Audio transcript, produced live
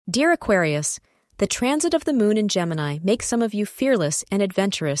Dear Aquarius, the transit of the moon in Gemini makes some of you fearless and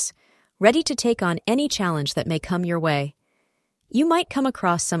adventurous, ready to take on any challenge that may come your way. You might come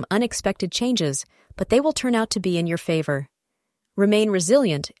across some unexpected changes, but they will turn out to be in your favor. Remain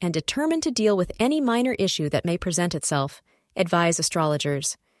resilient and determined to deal with any minor issue that may present itself, advise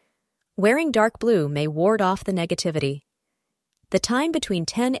astrologers. Wearing dark blue may ward off the negativity. The time between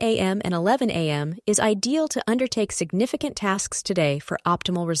 10 a.m. and 11 a.m. is ideal to undertake significant tasks today for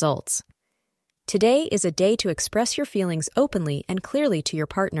optimal results. Today is a day to express your feelings openly and clearly to your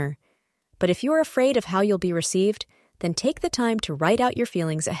partner. But if you are afraid of how you'll be received, then take the time to write out your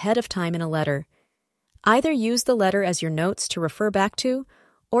feelings ahead of time in a letter. Either use the letter as your notes to refer back to,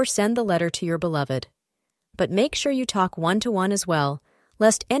 or send the letter to your beloved. But make sure you talk one-to-one as well,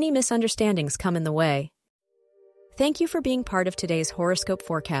 lest any misunderstandings come in the way. Thank you for being part of today's horoscope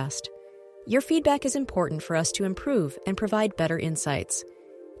forecast. Your feedback is important for us to improve and provide better insights.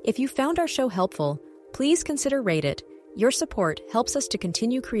 If you found our show helpful, please consider rate it. Your support helps us to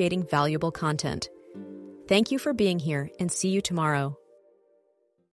continue creating valuable content. Thank you for being here, and see you tomorrow.